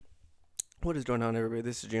What is going on, everybody?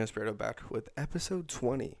 This is Gino Spirito back with episode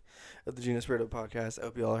 20 of the Gino Spirito Podcast. I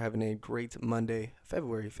hope you all are having a great Monday,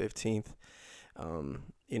 February 15th.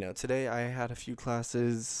 Today I had a few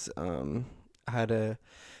classes. I had a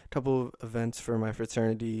couple of events for my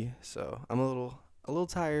fraternity, so I'm a little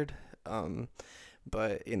tired.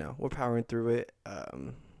 But we're powering through it.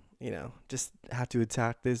 Just have to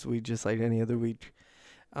attack this week just like any other week.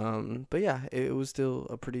 But yeah, it was still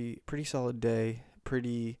a pretty solid day.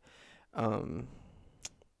 Pretty um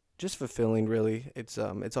just fulfilling, really. It's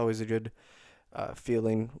always a good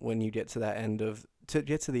feeling when you get to the end of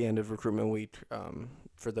recruitment week.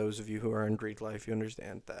 For those of you who are in Greek life, you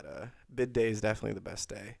understand that bid day is definitely the best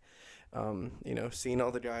day. Seeing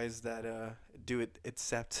all the guys that do it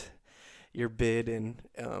accept your bid and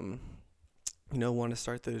want to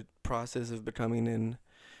start the process of becoming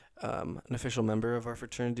an official member of our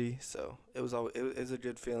fraternity. So it was a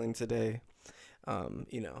good feeling today.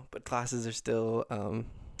 But classes are still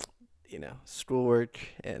schoolwork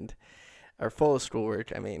and are full of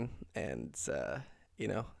schoolwork. I mean, and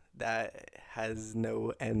that has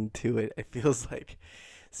no end to it. It feels like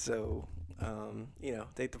so.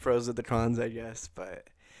 Take the pros with the cons, I guess. But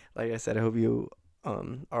like I said, I hope you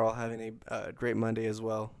are all having a great Monday as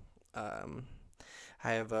well. Um,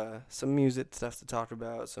 I have some music stuff to talk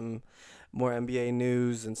about, some more NBA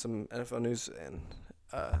news and some NFL news, and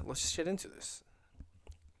let's just get into this.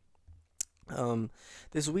 Um,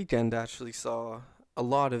 this weekend actually saw a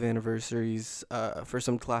lot of anniversaries for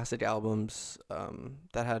some classic albums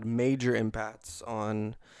that had major impacts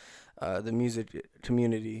on the music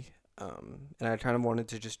community, and I kind of wanted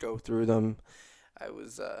to just go through them. I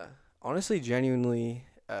was honestly genuinely,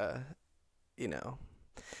 you know,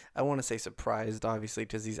 I want to say surprised, obviously,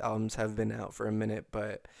 because these albums have been out for a minute,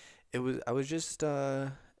 but I was just,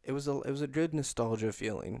 it was a good nostalgia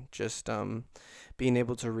feeling, just being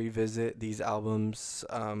able to revisit these albums,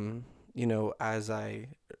 as I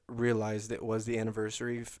realized it was the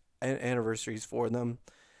anniversaries for them,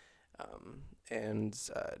 and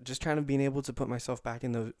just kind of being able to put myself back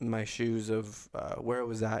in my shoes of where I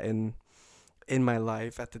was at in my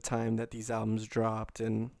life at the time that these albums dropped,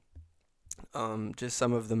 and just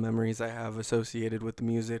some of the memories I have associated with the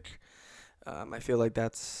music. I feel like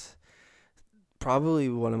that's probably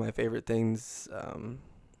one of my favorite things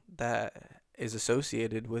that is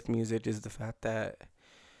associated with music is the fact that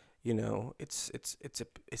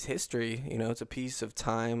it's history. It's a piece of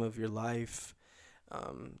time of your life.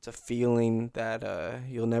 It's a feeling that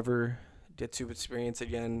you'll never get to experience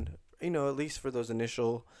again. At least for those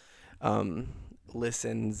initial um,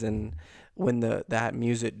 listens and when that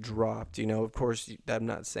music dropped. Of course, I'm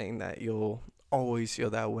not saying that you'll always feel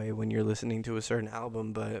that way when you're listening to a certain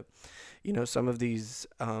album, but some of these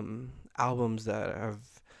albums that have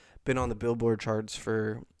been on the Billboard charts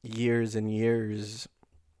for years and years,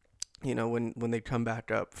 when they come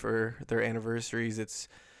back up for their anniversaries, it's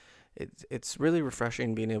really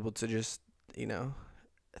refreshing being able to just you know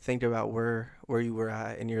think about where you were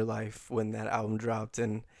at in your life when that album dropped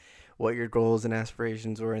and what your goals and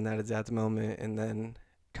aspirations were in that exact moment, and then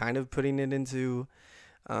kind of putting it into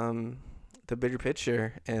um, the bigger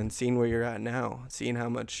picture and seeing where you're at now, seeing how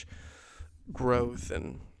much growth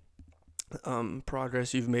and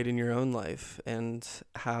progress you've made in your own life, and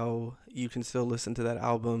how you can still listen to that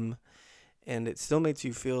album and it still makes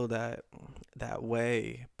you feel that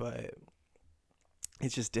way, but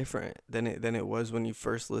it's just different than it was when you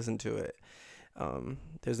first listened to it.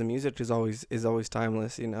 There's the music is always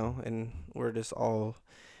timeless, and we're just all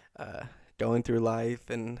uh, going through life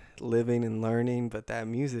and living and learning, but that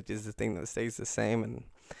music is the thing that stays the same. And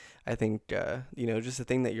I think just the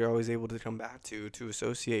thing that you're always able to come back to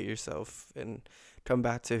associate yourself and come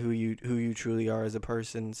back to who you truly are as a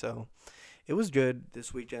person. So it was good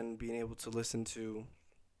this weekend being able to listen to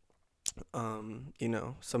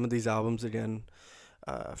some of these albums again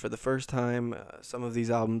for the first time. Some of these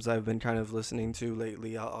albums I've been kind of listening to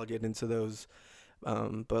lately. I'll get into those,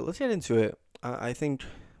 but let's get into it. I think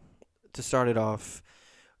to start it off,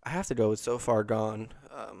 I have to go with "So Far Gone."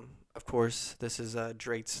 Of course, this is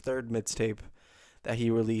Drake's third mixtape that he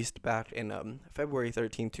released back in February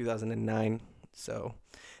 13th, 2009. So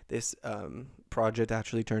this project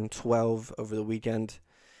actually turned 12 over the weekend.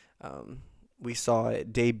 Um, we saw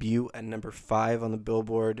it debut at number 5 on the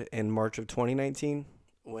Billboard in March of 2019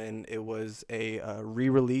 when it was a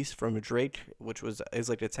re-release from Drake, which is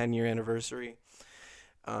like a 10-year anniversary.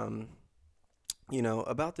 Um,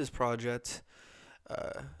 about this project,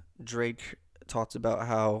 uh, Drake talks about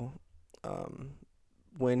how um,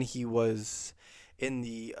 when he was in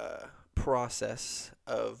the process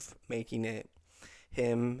of making it,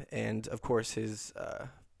 him and of course his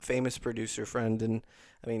famous producer friend, and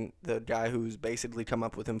I mean the guy who's basically come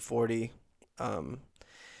up with him 40. Um,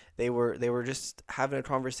 they were just having a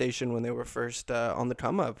conversation when they were first on the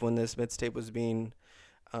come up when this mixtape was being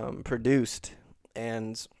produced,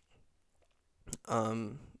 and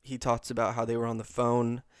he talks about how they were on the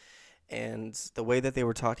phone, and the way that they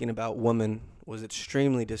were talking about women was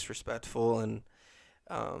extremely disrespectful. And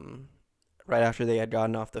um, right after they had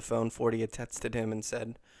gotten off the phone, 40 had texted him and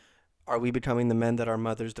said, "Are we becoming the men that our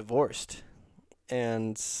mothers divorced?"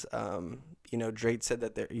 And Drake said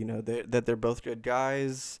that they're both good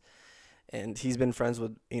guys, and he's been friends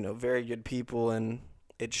with very good people, and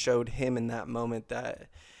it showed him in that moment that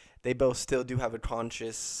they both still do have a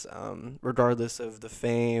conscience, regardless of the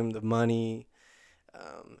fame, the money,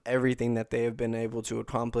 everything that they have been able to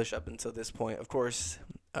accomplish up until this point. Of course,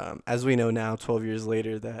 as we know now, 12 years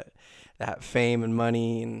later, that fame and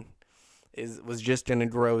money was just going to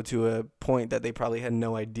grow to a point that they probably had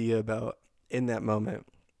no idea about in that moment.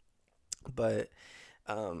 But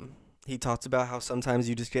he talks about how sometimes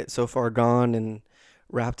you just get so far gone and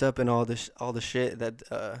wrapped up in all the shit that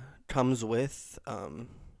comes with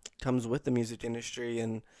the music industry,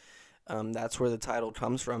 and that's where the title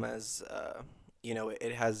comes from. As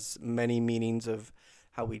it has many meanings of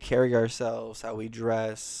how we carry ourselves, how we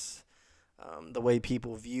dress, the way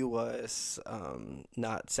people view us,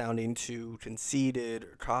 not sounding too conceited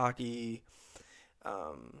or cocky.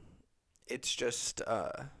 It's just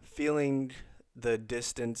the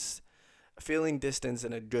distance, feeling distance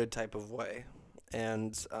in a good type of way,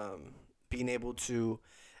 and being able to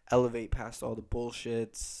elevate past all the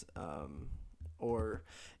bullshits, or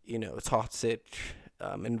toxic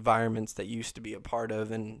environments that used to be a part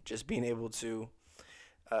of, and just being able to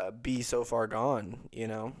be so far gone,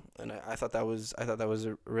 and I thought that was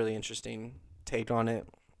a really interesting take on it,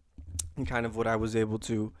 and kind of what I was able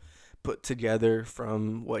to put together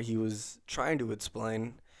from what he was trying to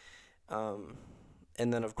explain.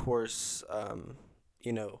 And then of course,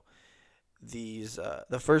 these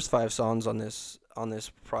the first 5 songs on this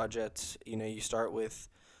project, you start with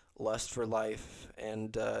Lust for Life,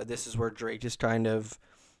 and this is where Drake is kind of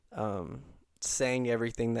saying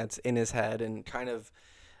everything that's in his head, and kind of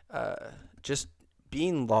just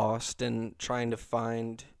being lost and trying to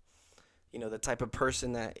find the type of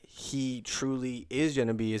person that he truly is going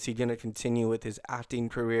to be. Is he going to continue with his acting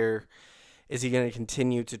career? Is he going to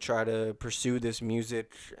continue to try to pursue this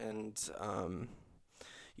music and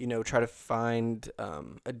try to find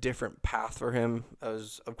a different path for him?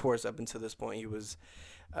 As of course, up until this point, he was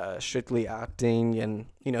strictly acting, and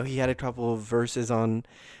he had a couple of verses on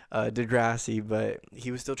Degrassi, but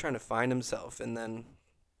he was still trying to find himself. And then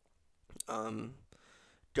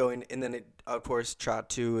of course, track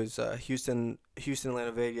 2 is Houston,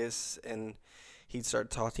 Atlanta, Vegas, and he'd start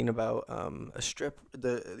talking about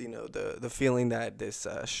the feeling that this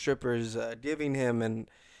stripper's giving him, and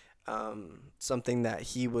something that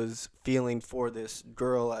he was feeling for this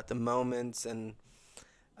girl at the moment, and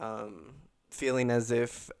feeling as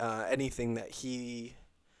if anything that he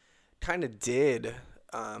kind of did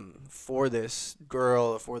for this girl,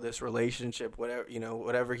 or for this relationship,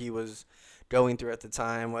 whatever he was going through at the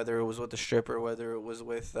time, whether it was with the stripper, whether it was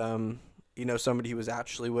with somebody he was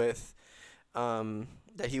actually with,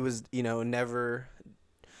 that he was never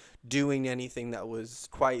doing anything that was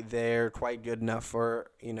quite good enough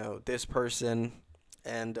for this person.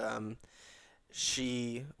 And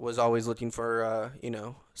she was always looking for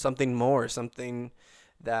something more, something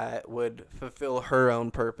that would fulfill her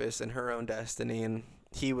own purpose and her own destiny, and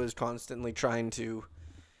he was constantly trying to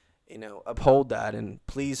uphold that and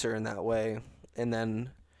please her in that way. And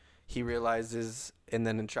then he realizes, and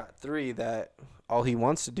then in track 3, that all he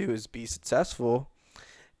wants to do is be successful.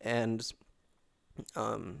 And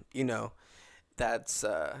that's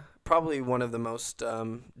probably one of the most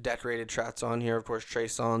decorated tracks on here. Of course, Trey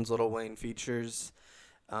Songz, Lil Wayne features,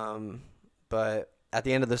 but at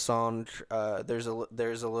the end of the song, there's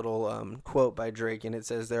a little quote by Drake, and it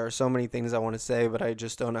says, "There are so many things I want to say, but I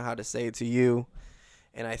just don't know how to say it to you."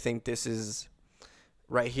 And I think this is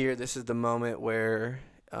right here. This is the moment where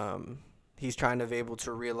he's kind of able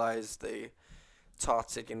to realize the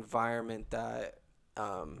toxic environment that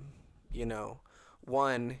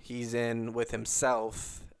one, he's in with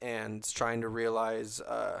himself, and trying to realize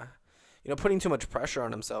putting too much pressure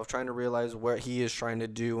on himself, trying to realize what he is trying to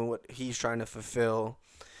do and what he's trying to fulfill.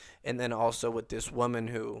 And then also with this woman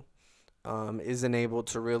who isn't able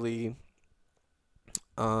to really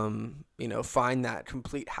find that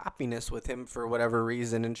complete happiness with him for whatever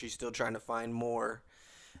reason, and she's still trying to find more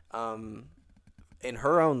in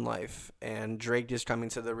her own life. And Drake is coming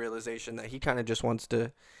to the realization that he kind of just wants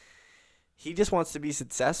to he just wants to be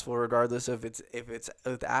successful regardless of if it's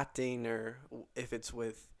with acting or if it's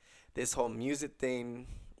with this whole music thing.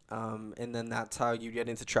 And then that's how you get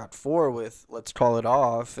into track 4 with Let's Call It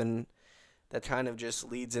Off, and that kind of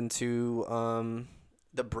just leads into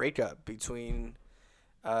the breakup between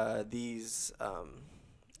uh, these um,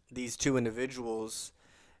 these two individuals.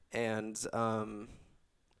 And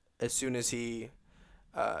as soon as he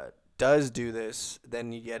uh, does do this,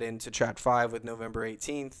 then you get into track 5 with November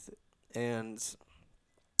 18th, and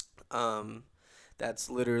um, that's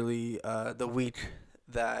literally the week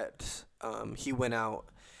that he went out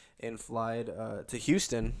and flied to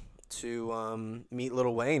Houston to meet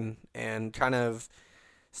Lil Wayne and kind of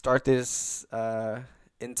start this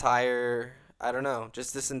entire, I don't know,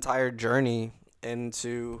 just this entire journey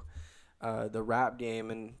into the rap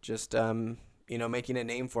game, and just making a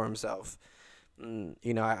name for himself.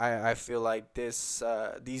 I feel like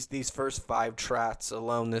these first 5 tracks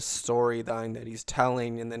alone, this storyline that he's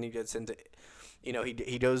telling, and then he gets into,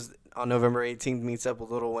 he goes on November 18th, meets up with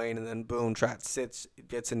Lil Wayne, and then boom, track 6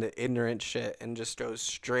 gets into ignorant shit and just goes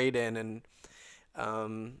straight in, and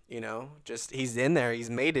just he's in there, he's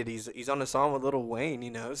made it, he's on a song with Lil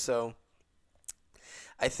Wayne, so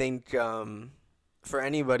I think for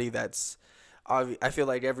anybody that's, I feel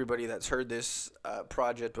like everybody that's heard this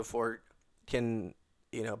project before can,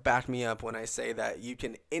 back me up when I say that you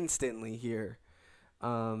can instantly hear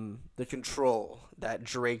the control that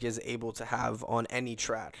Drake is able to have on any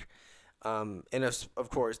track. Of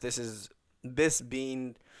course, this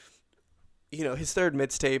being, his third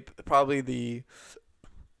mixtape, probably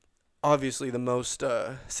obviously the most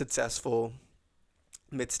successful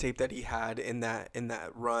mixtape that he had in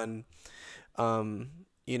that run.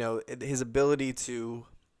 His ability to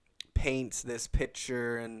paint this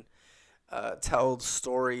picture and tell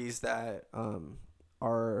stories that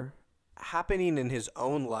are happening in his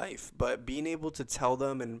own life, but being able to tell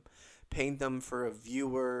them and paint them for a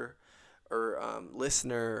viewer or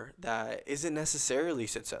listener that isn't necessarily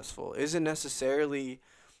successful, isn't necessarily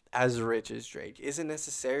as rich as Drake, isn't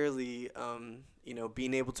necessarily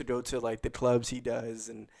being able to go to like the clubs he does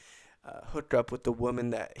and hook up with the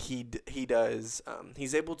woman that he does.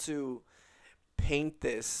 He's able to paint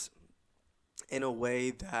this in a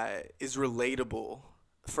way that is relatable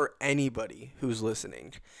for anybody who's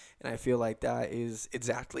listening. And I feel like that is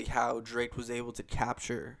exactly how Drake was able to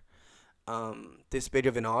capture this big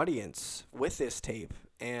of an audience with this tape.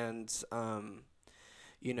 And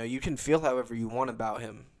you can feel however you want about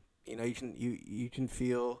him. You can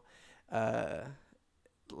feel I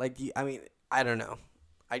mean, I don't know.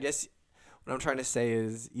 I guess what I'm trying to say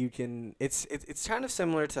is it's kind of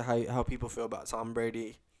similar to how people feel about Tom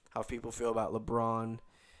Brady, how people feel about LeBron.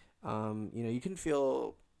 You can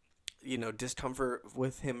feel discomfort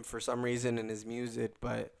with him for some reason in his music,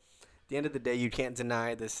 but at the end of the day, you can't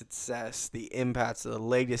deny the success, the impacts, the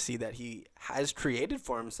legacy that he has created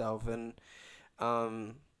for himself. And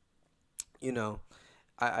you know,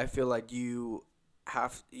 I feel like we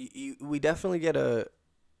definitely get a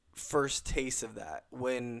first taste of that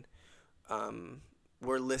when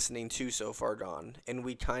we're listening to So Far Gone, and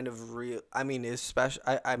we kind of especially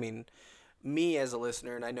I mean me as a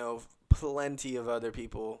listener, and I know plenty of other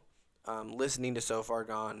people listening to So Far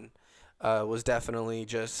Gone was definitely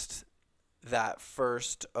just that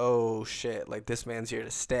first, oh shit, like this man's here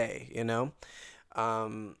to stay.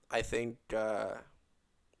 I think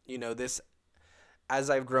this, as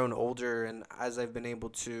I've grown older and as I've been able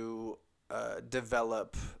to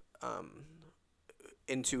develop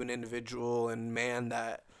into an individual and man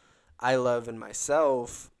that I love in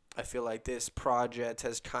myself, I feel like this project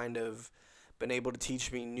has kind of been able to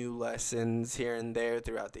teach me new lessons here and there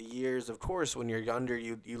throughout the years. Of course, when you're younger,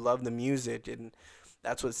 you love the music and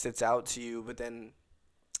that's what sits out to you, but then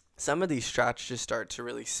some of these tracks just start to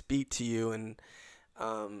really speak to you. And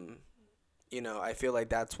I feel like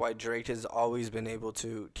that's why Drake has always been able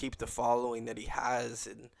to keep the following that he has.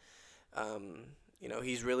 And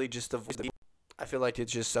he's really just a voice. I feel like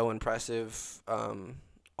it's just so impressive,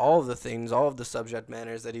 all of the things, all of the subject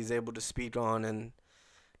matters that he's able to speak on, and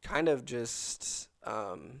kind of just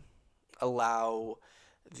allow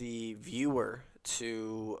the viewer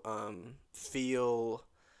to feel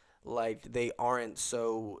like they aren't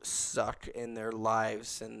so stuck in their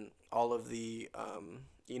lives and all of the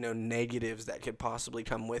negatives that could possibly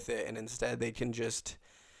come with it, and instead they can just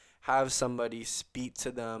have somebody speak to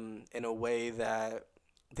them in a way that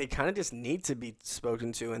they kind of just need to be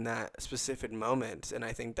spoken to in that specific moment. And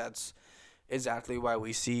I think that's exactly why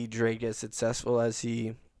we see Drake as successful as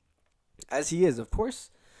he is. Of course,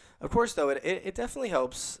 though, it definitely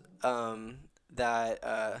helps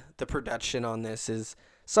that the production on this is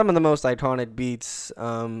some of the most iconic beats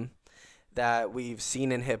that we've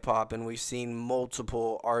seen in hip hop, and we've seen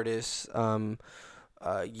multiple artists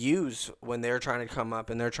use when they're trying to come up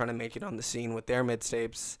and they're trying to make it on the scene with their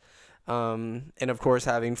mixtapes. And of course,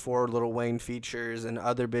 having 4 Lil Wayne features and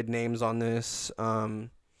other big names on this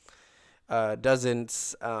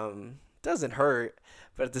doesn't hurt,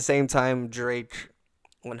 but at the same time, Drake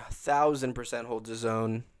 1000% holds his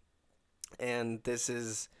own, and this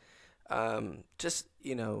is just,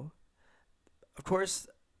 of course,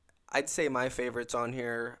 I'd say my favorites on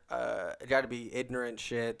here got to be Ignorant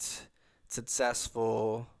Shit,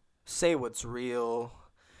 Successful, Say What's Real,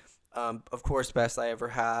 of course, Best I Ever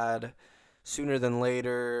Had, Sooner Than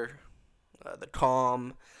Later, The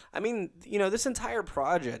Calm. I mean, this entire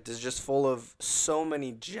project is just full of so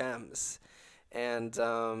many gems, and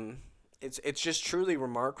it's just truly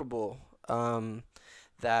remarkable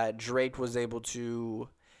that Drake was able to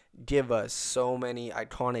give us so many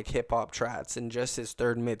iconic hip hop tracks in just his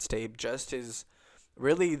third mixtape, just his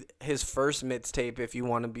first mixtape, if you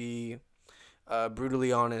want to be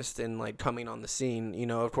brutally honest and like coming on the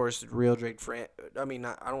scene. Of course, real Drake I don't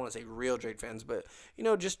want to say real Drake fans, but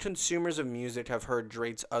just consumers of music have heard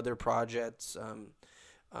Drake's other projects.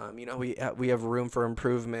 We have Room for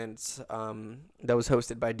Improvement that was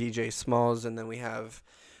hosted by DJ Smalls, and then we have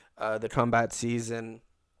the Combat Season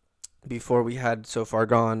before we had So Far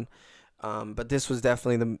Gone. But this was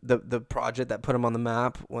definitely the project that put him on the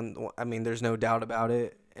map. There's no doubt about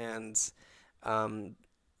it. And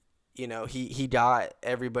he got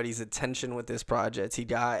everybody's attention with this project. He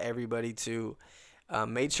got everybody to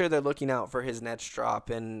made sure they're looking out for his next drop,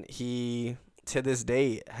 and he to this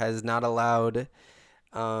date has not allowed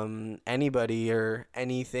anybody or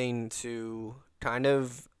anything to kind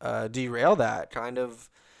of derail that, kind of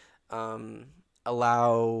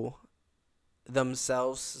allow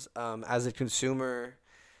themselves as a consumer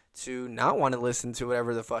to not want to listen to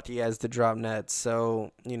whatever the fuck he has to drop next.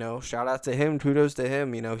 So, shout out to him, kudos to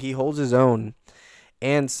him. He holds his own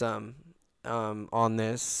and some on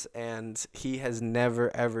this, and he has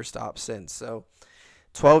never ever stopped since. So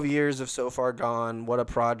 12 years of So Far Gone, what a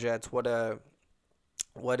project, what a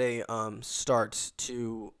start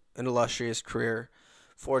to an illustrious career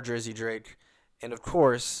for Drizzy Drake. And of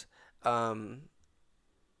course,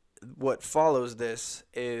 what follows this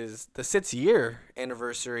is the 6-year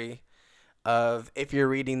anniversary of If You're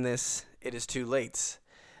Reading This, It Is Too Late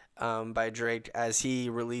by Drake, as he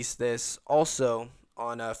released this also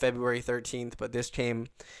on February 13th, but this came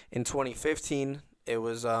in 2015. It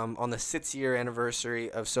was on the 6-year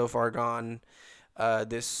anniversary of So Far Gone.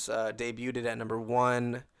 This debuted at number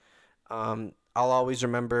 1. I'll always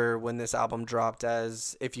remember when this album dropped,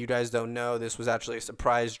 as if you guys don't know, this was actually a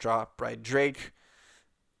surprise drop by Drake.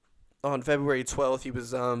 On February 12th,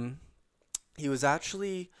 he was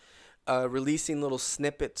actually releasing little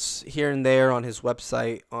snippets here and there on his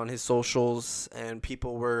website, on his socials, and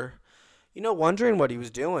people were, wondering what he was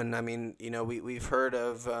doing. We've heard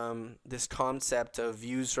of this concept of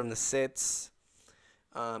views from the sits,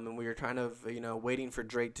 and we were kind of, waiting for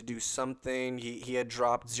Drake to do something. He had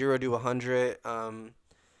dropped 0 to 100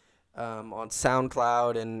 on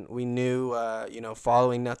SoundCloud, and we knew,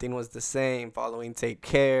 Following Nothing Was the Same, following Take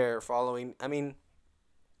Care,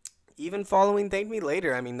 even following Thank Me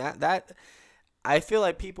Later. That I feel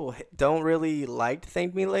like people don't really like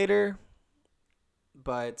Thank Me Later,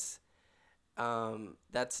 but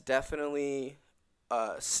that's definitely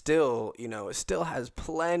still, it still has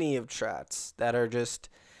plenty of tracks that are just,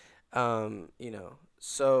 so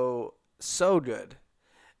good.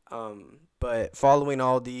 But following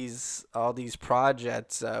all these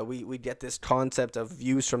projects, we get this concept of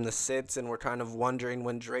views from the sits, and we're kind of wondering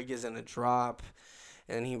when Drake is in a drop,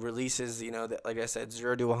 and he releases, like I said,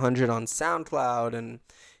 0 to 100 on SoundCloud, and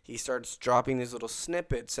he starts dropping these little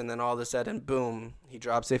snippets, and then all of a sudden, boom, he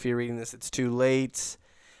drops If You're Reading This, It's Too Late,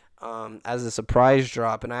 as a surprise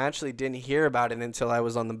drop. And I actually didn't hear about it until I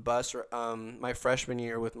was on the bus my freshman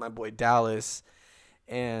year with my boy Dallas,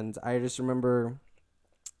 and I just remember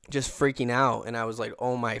just freaking out, and I was like,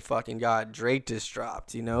 oh my fucking god, Drake just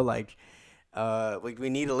dropped, we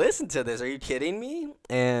need to listen to this, are you kidding me?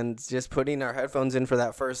 And just putting our headphones in for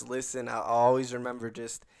that first listen, I'll always remember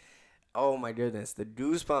just, oh my goodness, the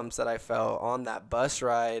goosebumps that I felt on that bus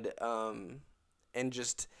ride, and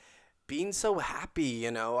just being so happy.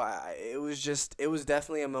 It was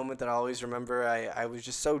definitely a moment that I always remember. I was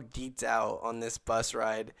just so geeked out on this bus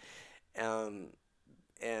ride,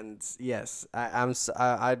 and yes, I'll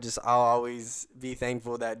always be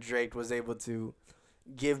thankful that Drake was able to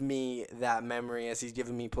give me that memory, as he's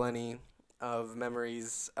given me plenty of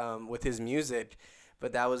memories with his music.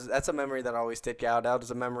 But that's a memory that always stick out. That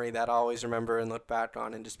was a memory that I always remember and look back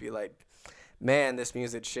on and just be like, man, this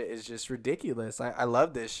music shit is just ridiculous. I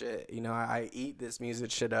love this shit. I eat this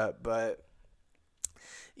music shit up. But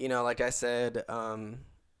like I said,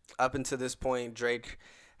 up until this point, Drake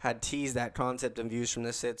had teased that concept and views from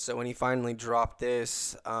this hit. So when he finally dropped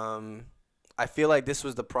this, I feel like this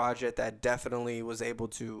was the project that definitely was able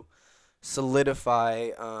to solidify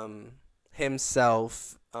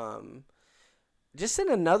himself just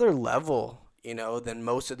in another level, than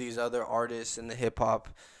most of these other artists in the hip hop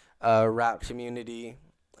rap community.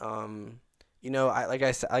 Like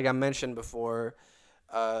I mentioned before,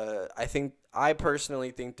 I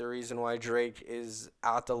personally think the reason why Drake is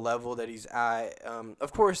at the level that he's at,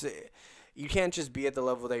 of course, you can't just be at the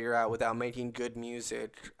level that you're at without making good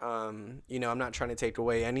music. I'm not trying to take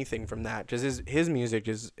away anything from that because his music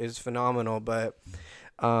is phenomenal, but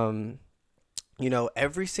every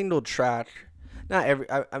single track, not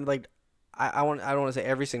every, I'm like, I don't want to say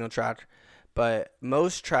every single track, but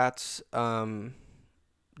most tracks,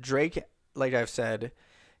 Drake, like I've said,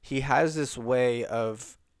 he has this way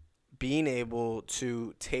of being able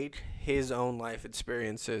to take his own life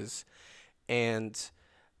experiences and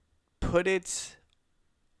put it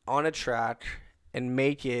on a track and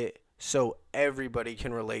make it so everybody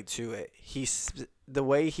can relate to it. The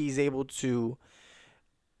way he's able to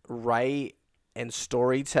write and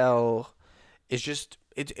storytell is just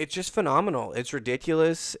it's just phenomenal. It's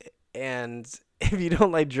ridiculous, and if you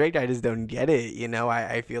don't like Drake, I just don't get it.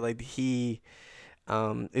 I feel like he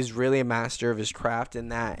is really a master of his craft in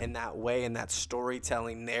that way, in that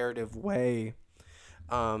storytelling narrative way.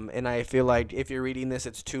 And I feel like if you're reading this,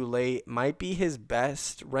 It's Too Late might be his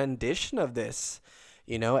best rendition of this.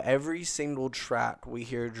 Every single track we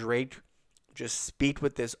hear Drake just speak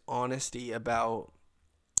with this honesty about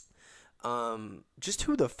just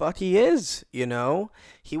who the fuck he is.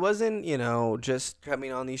 He wasn't just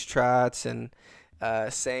coming on these tracks and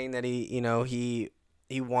saying that he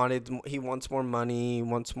wants more money, he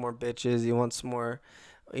wants more bitches, he wants more,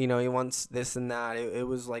 he wants this and that. It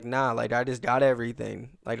was like, nah, like I just got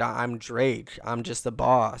everything. Like I'm Drake, I'm just the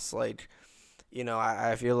boss. Like,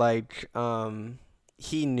 I feel like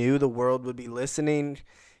he knew the world would be listening.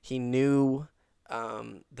 He knew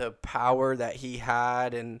the power that he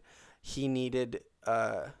had, and he needed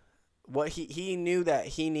what he knew that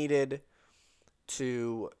he needed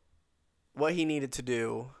to what he needed to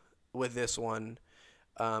do with this one,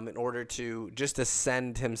 in order to just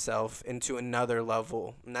ascend himself into another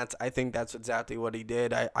level. And I think that's exactly what he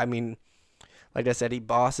did. I mean, like I said, he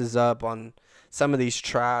bosses up on some of these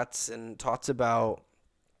tracks and talks about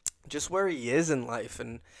just where he is in life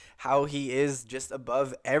and how he is just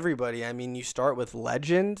above everybody. I mean, you start with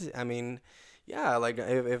legend. I mean, yeah, like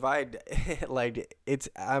if I like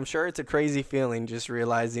I'm sure it's a crazy feeling just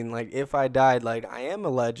realizing like if I died, like I am a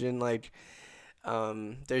legend. Like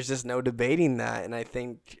there's just no debating that. And I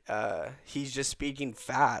think he's just speaking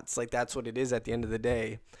facts. Like that's what it is at the end of the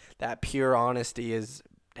day. That pure honesty has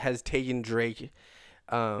taken Drake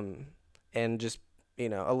and just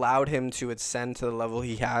allowed him to ascend to the level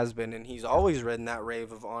he has been, and he's always ridden that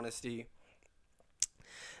wave of honesty.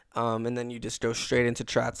 And then you just go straight into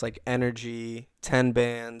tracks like Energy, 10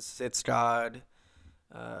 Bands, It's God,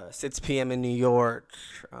 6 p.m. in New York,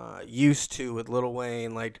 Used To with Lil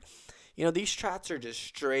Wayne. Like, these tracks are just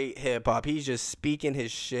straight hip hop. He's just speaking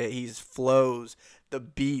his shit. He's flows, the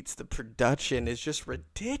beats, the production is just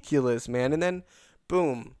ridiculous, man. And then,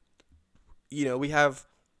 boom, we have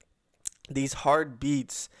these hard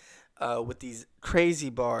beats with these crazy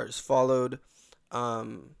bars followed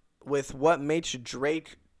with what makes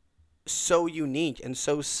Drake so unique and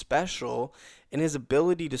so special in his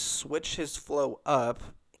ability to switch his flow up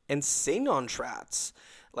and sing on tracks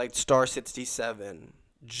like Star 67,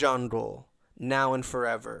 Jungle, Now and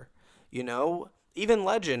Forever, even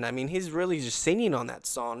Legend. I mean, he's really just singing on that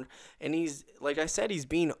song, and he's, like I said, he's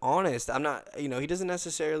being honest. I'm not, he's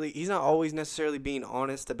not always necessarily being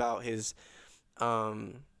honest about his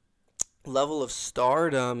level of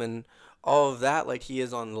stardom and all of that like he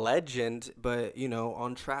is on Legend, but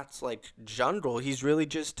on tracks like Jungle, he's really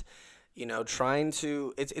just trying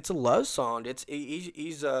to, it's a love song.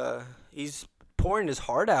 He's pouring his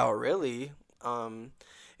heart out, really.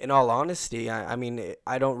 In all honesty, I mean,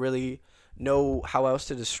 I don't really know how else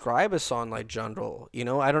to describe a song like Jungle.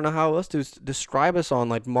 I don't know how else to describe a song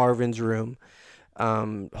like Marvin's Room.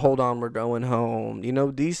 Hold On, We're Going Home.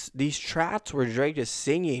 These tracks where Drake is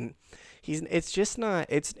singing, it's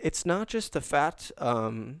not just the fact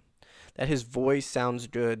that his voice sounds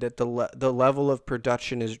good, that the level of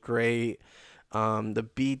production is great, the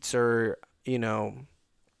beats are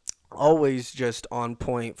always just on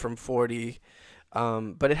point from 40.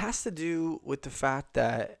 But it has to do with the fact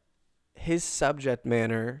that his subject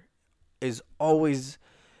matter is always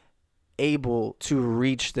able to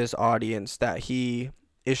reach this audience that he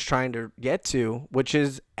is trying to get to, which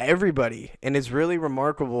is everybody. And it's really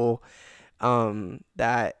remarkable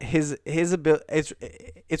that his ability,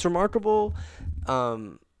 it's remarkable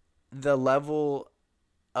the level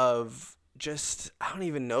of just, I don't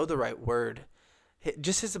even know the right word,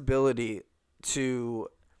 just his ability to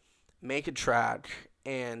make a track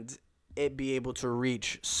and it be able to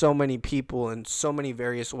reach so many people in so many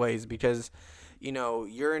various ways, because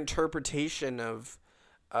your interpretation of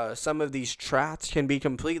some of these tracks can be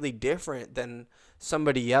completely different than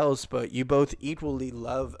somebody else, but you both equally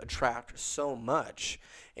love a track so much,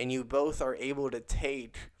 and you both are able to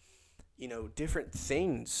take different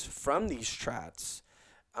things from these tracks.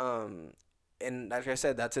 And like I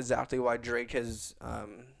said, that's exactly why Drake has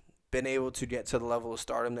been able to get to the level of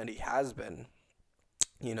stardom that he has been.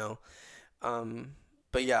 You know,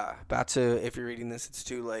 but yeah, back to, if you're reading this, it's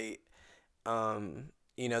too late.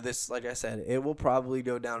 This, like I said, it will probably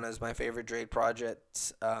go down as my favorite Drake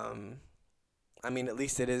project. I mean, at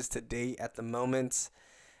least it is to date at the moment.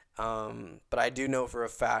 But I do know for a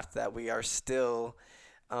fact that we are still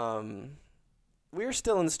in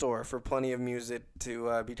store for plenty of music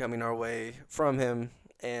to be coming our way from him,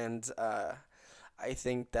 and I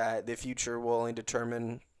think that the future will only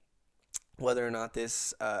determine whether or not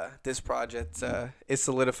this project is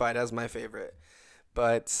solidified as my favorite.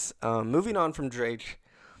 But moving on from Drake,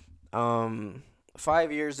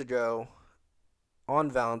 5 years ago on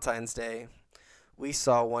Valentine's Day, we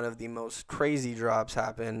saw one of the most crazy drops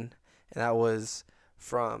happen, and that was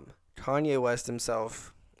from Kanye West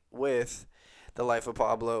himself with The Life of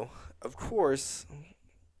Pablo. Of course,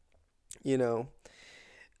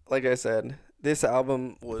 like I said, this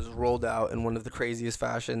album was rolled out in one of the craziest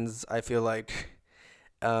fashions I feel like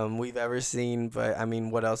we've ever seen. But I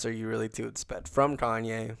mean, what else are you really to expect from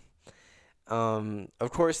Kanye?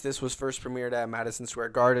 Of course, this was first premiered at Madison Square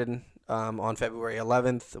Garden on February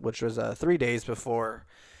 11th, which was 3 days before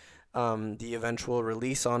the eventual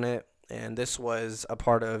release on it. And this was a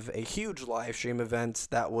part of a huge live stream event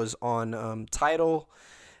that was on Tidal.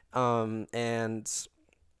 And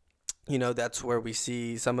that's where we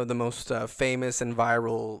see some of the most famous and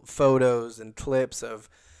viral photos and clips of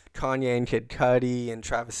Kanye and Kid Cudi and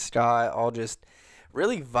Travis Scott all just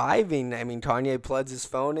really vibing. I mean, Kanye plugged his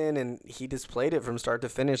phone in and he displayed it from start to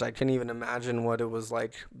finish. I couldn't even imagine what it was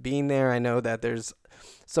like being there. I know that there's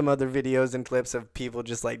some other videos and clips of people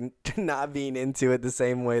just like not being into it the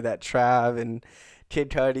same way that Trav and Kid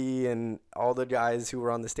Cudi and all the guys who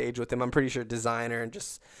were on the stage with him. I'm pretty sure Designer and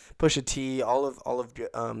just Pusha T, all of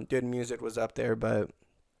Good Music was up there, but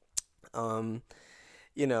I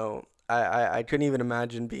couldn't even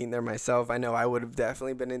imagine being there myself. I know I would have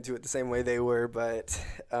definitely been into it the same way they were, but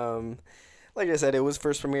like I said, it was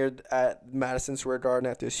first premiered at Madison Square Garden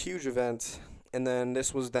at this huge event, and then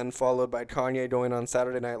this was then followed by Kanye going on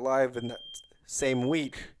Saturday Night Live in that same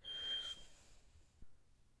week.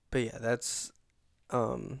 But yeah, that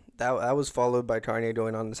was followed by Kanye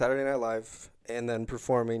going on Saturday Night Live and then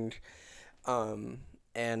performing,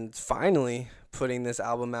 and finally putting this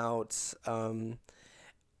album out.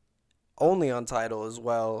 Only on Tidal as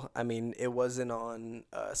well. I mean, it wasn't on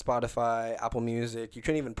Spotify, Apple Music. You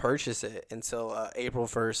couldn't even purchase it until April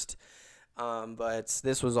 1st. But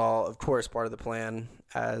this was all, of course, part of the plan,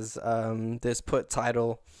 as this put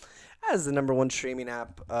Tidal as the number one streaming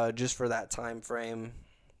app just for that time frame.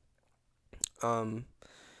 Kanye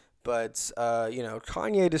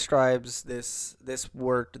describes this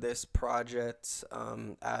project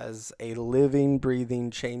as a living,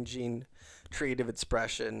 breathing, changing creative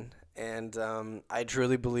expression. And I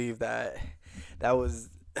truly believe that was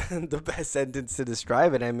the best sentence to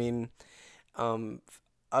describe it. I mean,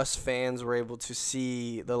 us fans were able to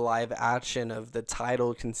see the live action of the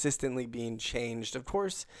title consistently being changed. Of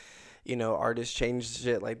course, artists change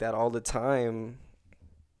shit like that all the time.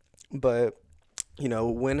 But,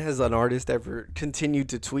 when has an artist ever continued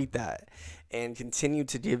to tweet that and continue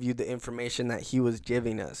to give you the information that he was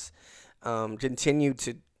giving us? Continue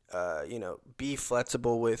to be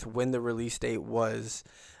flexible with when the release date was,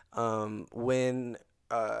 when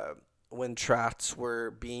tracks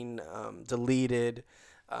were being deleted.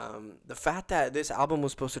 The fact that this album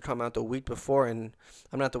was supposed to come out the week before, and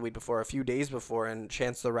not the week before, a few days before, and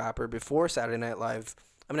Chance the Rapper before Saturday Night Live,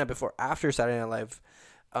 not before, after Saturday Night Live,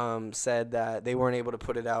 said that they weren't able to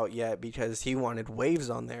put it out yet because he wanted Waves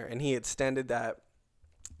on there, and he extended that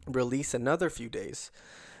release another few days.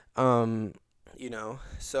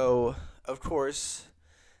 So of course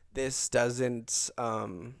this doesn't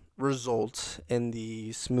result in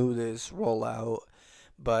the smoothest rollout.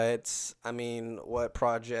 But I mean, what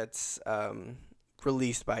projects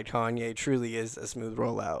released by Kanye truly is a smooth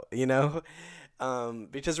rollout, you know?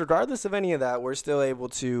 Because regardless of any of that, we're still able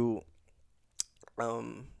to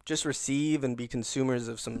just receive and be consumers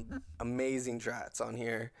of some amazing tracks on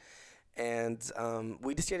here. And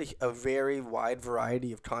we just get a very wide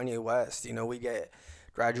variety of Kanye West. You know, we get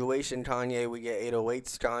graduation Kanye, we get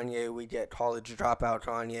 808s Kanye, we get college dropout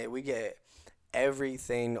Kanye, we get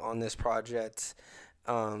everything on this project.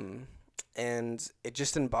 Um, and it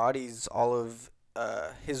just embodies all of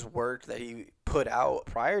his work that he put out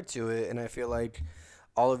prior to it. And I feel like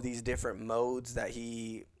all of these different modes that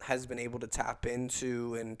he has been able to tap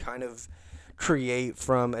into and kind of create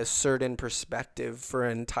from a certain perspective for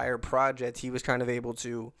an entire project, he was kind of able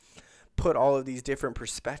to put all of these different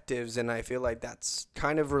perspectives. And I feel like that's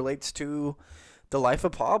kind of relates to the life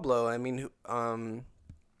of Pablo. I mean, on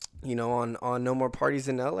No More Parties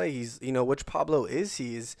in LA, he's, which Pablo is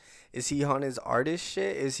he? Is he on his artist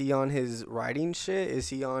shit? Is he on his writing shit? Is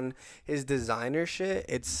he on his designer shit?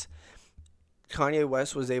 It's Kanye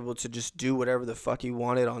West was able to just do whatever the fuck he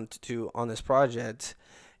wanted on this project.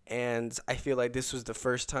 And I feel like this was the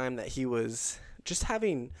first time that he was just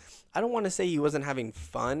having, I don't want to say he wasn't having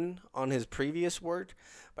fun on his previous work,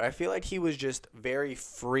 but I feel like he was just very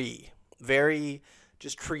free, very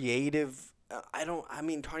just creative.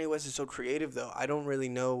 Kanye West is so creative though. I don't really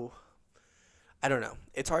know. I don't know.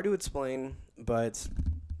 It's hard to explain, but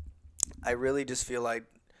I really just feel like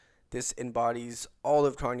this embodies all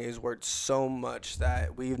of Kanye's work so much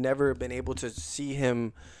that we've never been able to see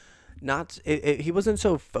him he wasn't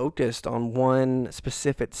so focused on one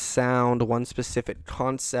specific sound, one specific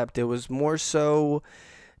concept. It was more so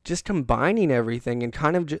just combining everything and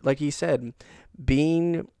kind of, like he said,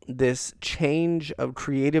 being this change of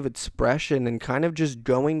creative expression and kind of just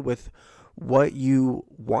going with what you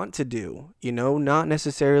want to do, not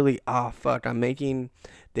necessarily, I'm making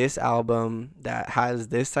this album that has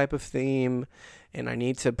this type of theme and I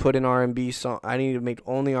need to put an R&B song. I need to make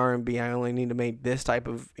only R&B. I only need to make this type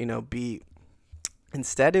of, beat.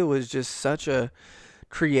 Instead, it was just such a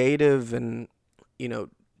creative and,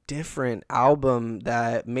 different album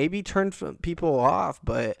that maybe turned people off.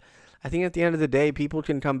 But I think at the end of the day, people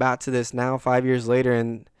can come back to this now 5 years later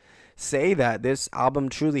and say that this album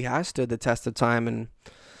truly has stood the test of time. And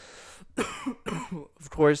of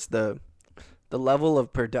course, the level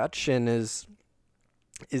of production is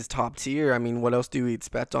top tier. I mean, what else do we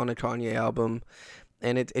expect on a Kanye album?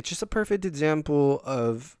 And it's just a perfect example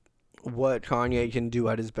of what Kanye can do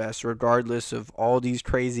at his best, regardless of all these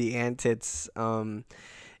crazy antics, of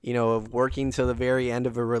working till the very end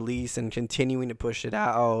of a release and continuing to push it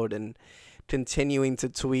out and continuing to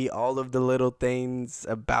tweet all of the little things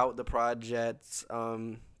about the projects.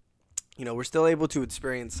 We're still able to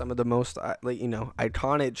experience some of the most,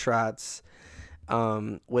 iconic tracks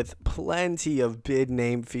with plenty of big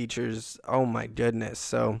name features. Oh my goodness.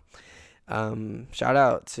 So shout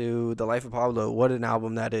out to The Life of Pablo. What an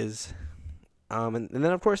album that is. And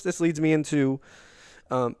then of course this leads me into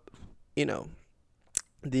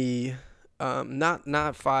the not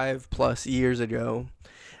 5+ years ago,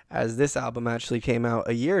 as this album actually came out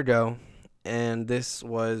a year ago, and this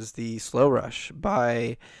was the Slow Rush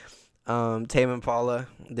by Tame Impala.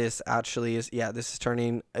 This actually is, it's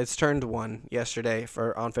turned 1 yesterday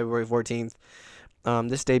on February 14th.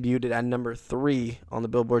 This debuted at number 3 on the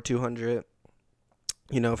Billboard 200.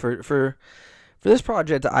 For this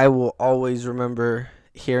project, I will always remember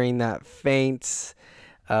hearing that faint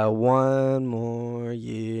one more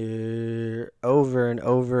year over and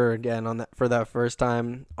over again for that first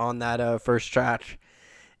time on that first track.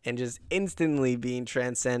 And just instantly being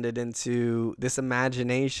transcended into this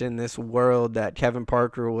imagination, this world that Kevin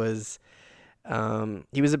Parker was,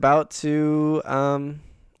 he was about to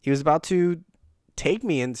take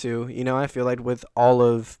me into. I feel like with all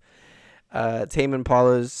of Tame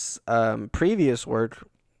Impala's previous work,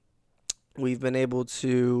 we've been able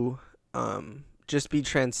to just be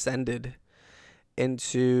transcended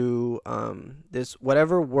into this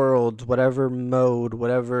whatever world, whatever mode,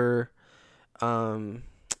 whatever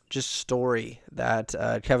just story that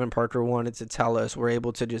Kevin Parker wanted to tell us. We're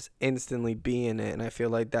able to just instantly be in it, and I feel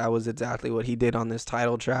like that was exactly what he did on this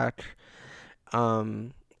title track.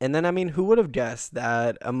 And then, I mean, who would have guessed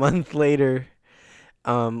that a month later,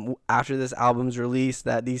 after this album's release,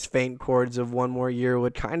 that these faint chords of One More Year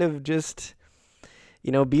would kind of just,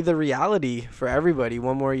 be the reality for everybody.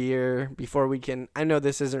 One more year before we can, I know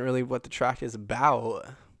this isn't really what the track is about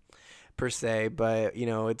per se, but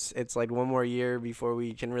it's like one more year before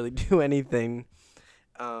we can really do anything.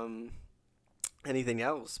 um, anything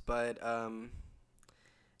else. But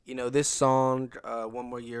this song, One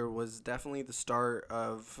More Year, was definitely the start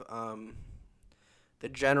of the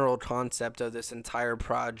general concept of this entire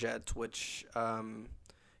project, which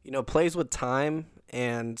plays with time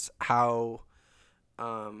and how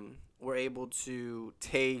we're able to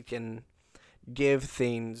take and give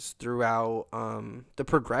things throughout the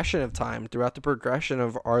progression of time, throughout the progression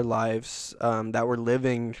of our lives that we're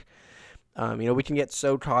living. We can get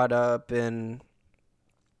so caught up in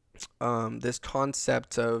this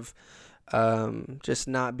concept of just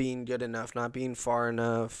not being good enough, not being far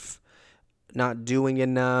enough, not doing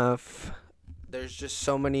enough. There's just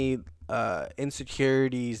so many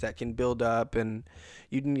insecurities that can build up, and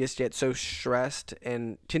you can just get so stressed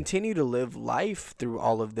and continue to live life through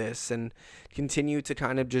all of this and continue to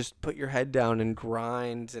kind of just put your head down and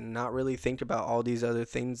grind and not really think about all these other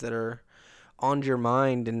things that are on your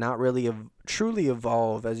mind and not really truly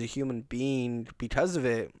evolve as a human being because of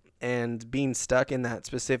it, and being stuck in that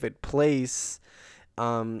specific place.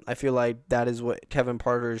 I feel like that is what Kevin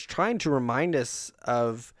Parker is trying to remind us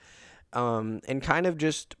of, and kind of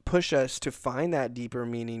just push us to find that deeper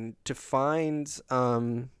meaning, to find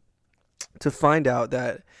out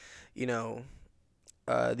that,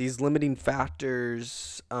 these limiting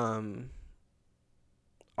factors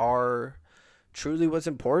are truly what's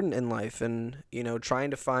important in life, and trying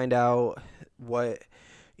to find out what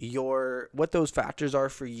those factors are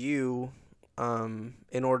for you,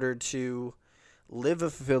 in order to live a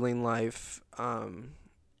fulfilling life. I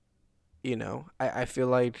feel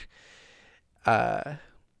like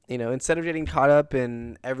instead of getting caught up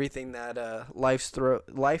in everything that life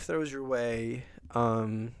throws your way,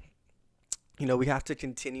 we have to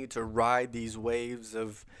continue to ride these waves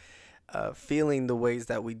of feeling the ways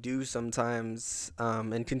that we do sometimes,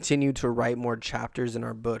 and continue to write more chapters in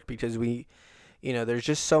our book, because there's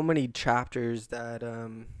just so many chapters that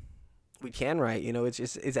we can write.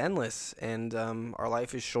 It's endless, and our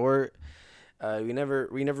life is short. We never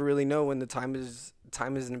really know when the time is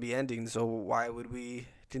going to be ending. So why would we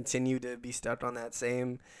continue to be stuck on that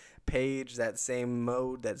same page, that same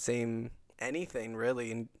mode, that same anything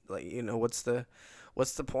really? And what's the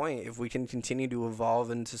point if we can continue to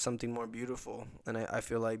evolve into something more beautiful? And I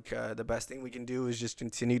feel like the best thing we can do is just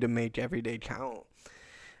continue to make every day count.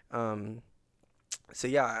 So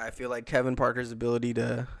yeah, I feel like Kevin Parker's ability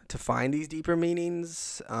to find these deeper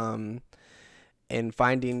meanings, and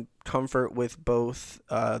finding comfort with both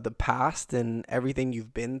the past and everything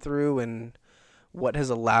you've been through, and what has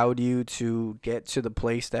allowed you to get to the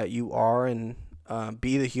place that you are, and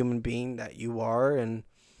be the human being that you are, and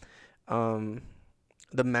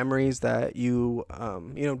the memories that you,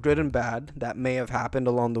 good and bad, that may have happened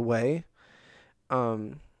along the way.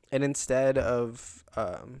 And instead of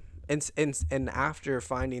and after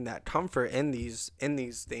finding that comfort in these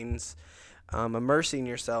things, immersing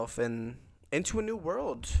yourself into a new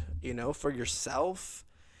world, for yourself,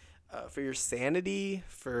 for your sanity,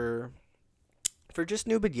 for just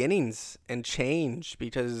new beginnings and change,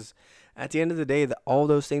 because at the end of the day, all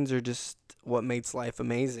those things are just what makes life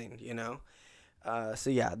amazing. So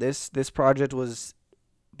yeah, this project was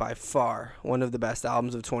by far one of the best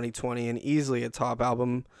albums of 2020, and easily a top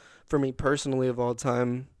album for me personally of all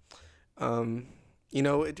time.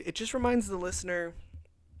 It just reminds the listener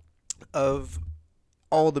of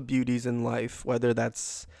all the beauties in life, whether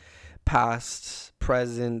that's past,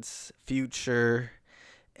 present, future,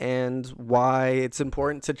 and why it's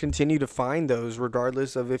important to continue to find those,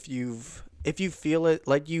 regardless of if you feel it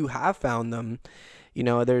like you have found them.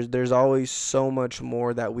 There's always so much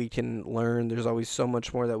more that we can learn. There's always so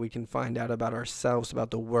much more that we can find out about ourselves,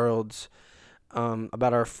 about the world,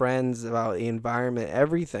 about our friends, about the environment,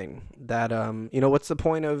 everything. That what's the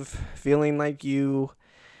point of feeling like you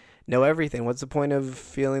know everything? What's the point of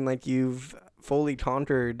feeling like you've fully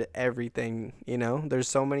conquered everything? There's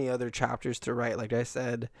so many other chapters to write. Like I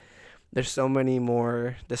said, there's so many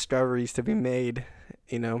more discoveries to be made.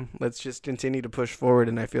 Let's just continue to push forward,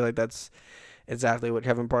 and I feel like that's exactly what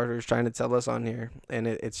Kevin Parker is trying to tell us on here, and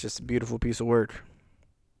it's just a beautiful piece of work.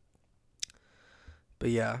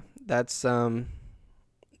 But yeah, that's those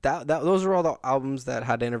are all the albums that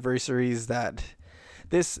had anniversaries that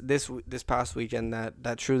this past weekend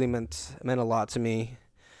that truly meant a lot to me.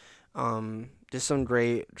 Just some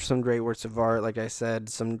great works of art, like I said,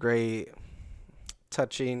 some great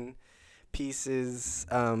touching pieces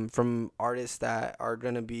from artists that are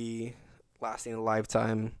gonna be lasting a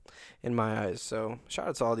lifetime in my eyes. So shout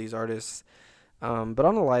out to all these artists. But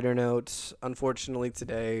on a lighter note, unfortunately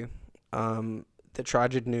today, the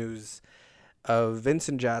tragic news of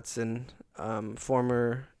Vincent Jackson,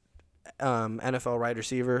 former NFL wide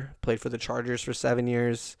receiver. Played for the Chargers for 7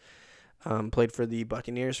 years. Played for the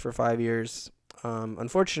Buccaneers for 5 years.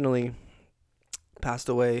 Unfortunately, passed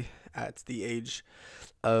away at the age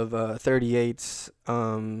of 38.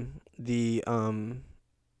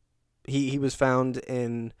 He was found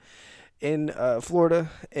in Florida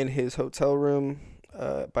in his hotel room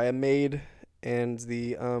by a maid, and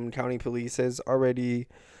the county police has already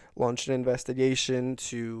launched an investigation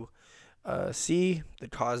to see the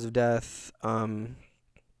cause of death.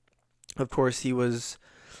 Of course, he was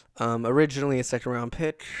originally a second-round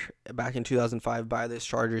pick back in 2005 by this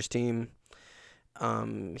Chargers team.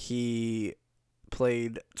 He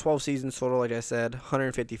played 12 seasons total, like I said,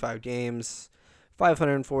 155 games,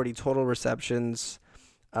 540 total receptions,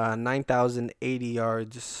 9,080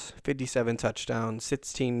 yards, 57 touchdowns,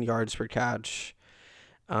 16 yards per catch.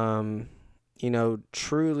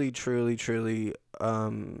 Truly, truly, truly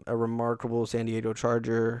a remarkable San Diego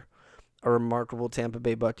Charger, a remarkable Tampa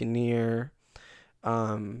Bay Buccaneer,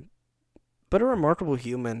 but a remarkable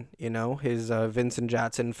human. His Vincent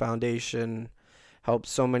Jackson Foundation helped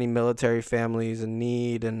so many military families in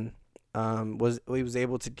need, and he was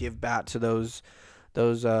able to give back to those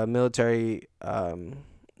military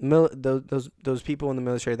those people in the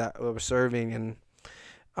military that were serving.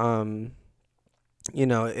 And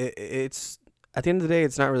it's at the end of the day,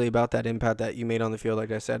 it's not really about that impact that you made on the field,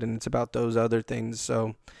 like I said, and it's about those other things.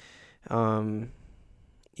 So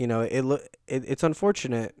it's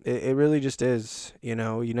unfortunate. It really just is. You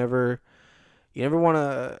never want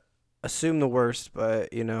to assume the worst, but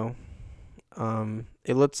it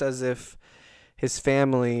looks as if his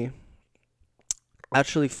family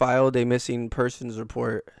actually filed a missing persons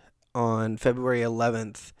report on February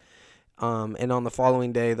 11th. And on the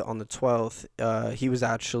following day, on the 12th, he was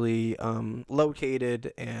actually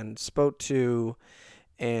located and spoke to.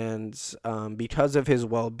 And because of his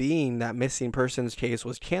well-being, that missing persons case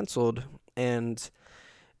was canceled. And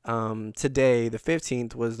today, the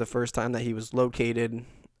 15th, was the first time that he was located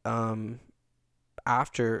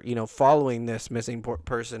after, following this missing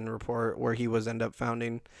person report where he was end up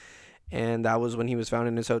founding. And that was when he was found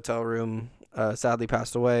in his hotel room, sadly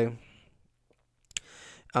passed away.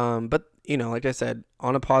 But, like I said,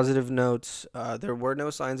 on a positive note, there were no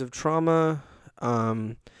signs of trauma.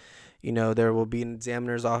 There will be an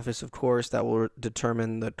examiner's office, of course, that will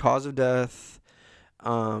determine the cause of death,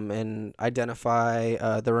 and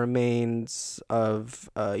identify the remains of,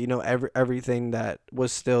 everything that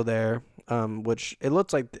was still there, which it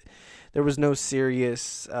looks like there was no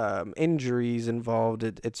serious injuries involved.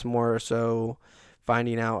 It's more so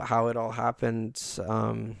finding out how it all happened.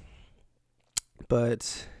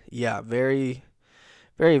 But yeah, very,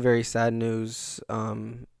 very, very sad news.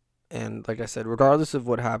 And like I said, regardless of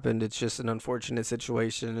what happened, it's just an unfortunate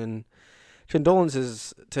situation. And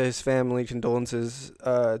condolences to his family, condolences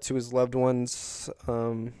to his loved ones.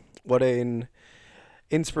 What an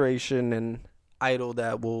inspiration and idol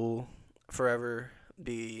that will forever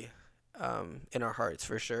be in our hearts,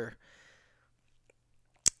 for sure.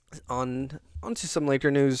 On to some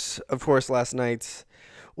Laker news. Of course, last night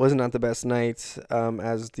was not the best night,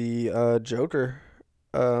 as the Joker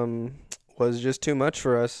was just too much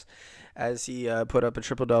for us, as he put up a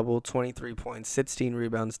triple-double, 23 points, 16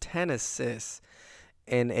 rebounds, 10 assists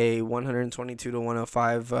in a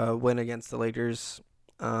 122-105 win against the Lakers.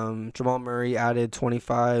 Jamal Murray added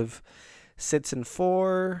 25, 6 and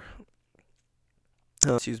 4.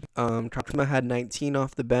 Kuzma had 19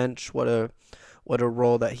 off the bench. What a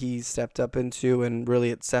role that he stepped up into and really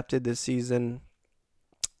accepted this season.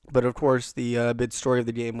 But of course, the big story of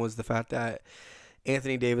the game was the fact that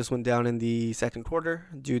Anthony Davis went down in the second quarter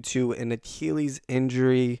due to an Achilles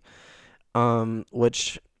injury,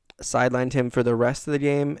 which sidelined him for the rest of the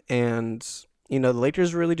game. And, the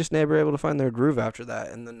Lakers really just never able to find their groove after that.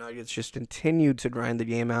 And the Nuggets just continued to grind the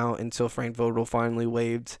game out until Frank Vogel finally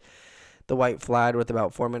waved the white flag with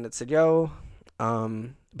about 4 minutes to go.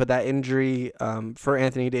 But that injury for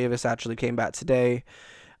Anthony Davis actually came back today.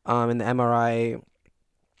 And the MRI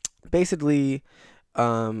basically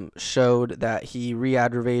showed that he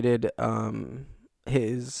re-aggravated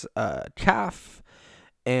his calf,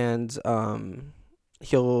 and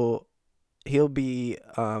he'll be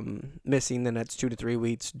missing the next 2 to 3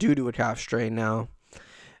 weeks due to a calf strain now.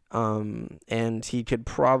 And he could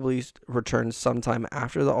probably return sometime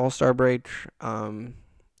after the All-Star break.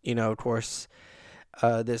 Of course,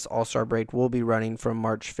 this All-Star break will be running from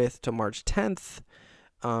March 5th to March 10th.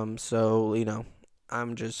 So,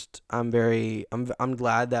 I'm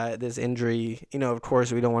glad that this injury, of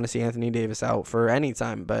course, we don't want to see Anthony Davis out for any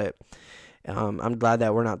time, but I'm glad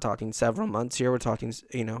that we're not talking several months here. We're talking,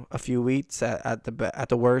 a few weeks at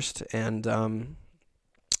the worst. And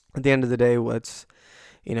at the end of the day,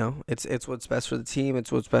 it's what's best for the team.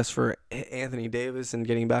 It's what's best for Anthony Davis and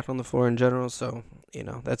getting back on the floor in general. So,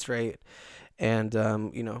 that's right. And,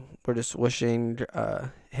 we're just wishing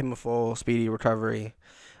him a full, speedy recovery.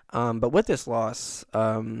 But with this loss,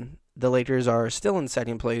 the Lakers are still in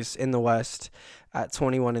second place in the West at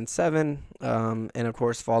 21-7. And of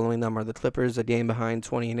course, following them are the Clippers, a game behind,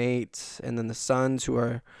 20-8. And then the Suns, who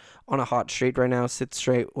are on a hot streak right now, 6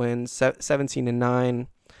 straight wins, 17-9.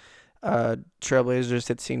 Trailblazers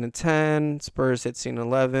 16-10. Spurs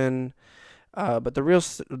 16-11. But the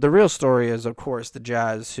real story is, of course, the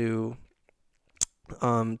Jazz, who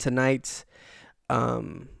tonight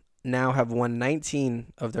now have won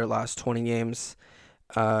 19 of their last 20 games.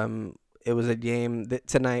 It was a game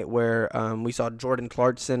tonight where we saw Jordan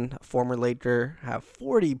Clarkson, a former Laker, have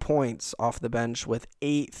 40 points off the bench with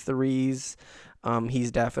 8 threes.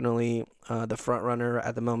 He's definitely the front runner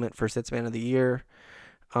at the moment for Sixth Man of the Year.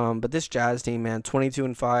 But this Jazz team, man,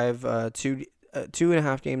 22-5,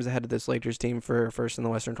 2.5 games ahead of this Lakers team for first in the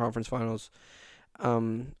Western Conference Finals.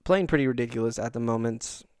 Playing pretty ridiculous at the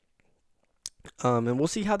moment. And we'll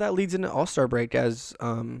see how that leads into All-Star break, as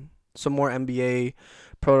some more NBA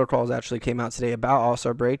protocols actually came out today about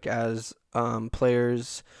All-Star break, as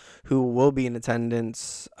players who will be in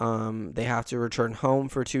attendance, they have to return home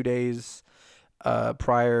for 2 days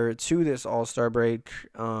prior to this All-Star break.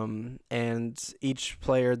 And each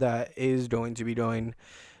player that is going to be going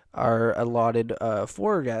are allotted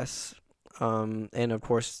 4 guests. And of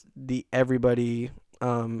course, everybody,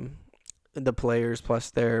 the players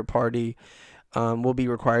plus their party, will be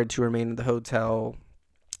required to remain in the hotel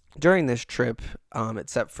during this trip,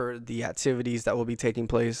 except for the activities that will be taking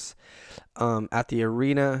place at the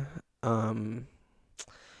arena.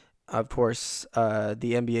 Of course, the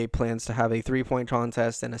NBA plans to have a 3-point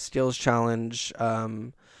contest and a skills challenge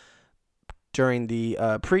during the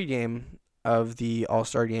pregame of the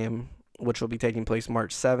All-Star game, which will be taking place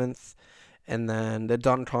March 7th. And then the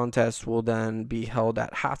dunk contest will then be held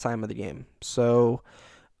at halftime of the game. So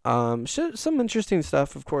some interesting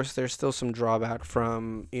stuff. Of course, there's still some drawback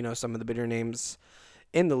from, some of the bigger names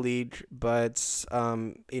in the league. But,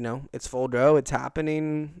 it's full go. It's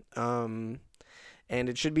happening. And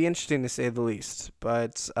it should be interesting to say the least.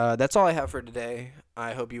 But that's all I have for today.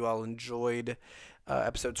 I hope you all enjoyed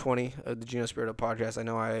episode 20 of the Gino Spirito Podcast. I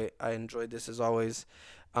know I enjoyed this as always.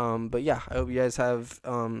 But yeah, I hope you guys have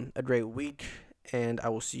a great week, and I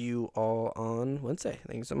will see you all on Wednesday.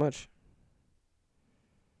 Thank you so much.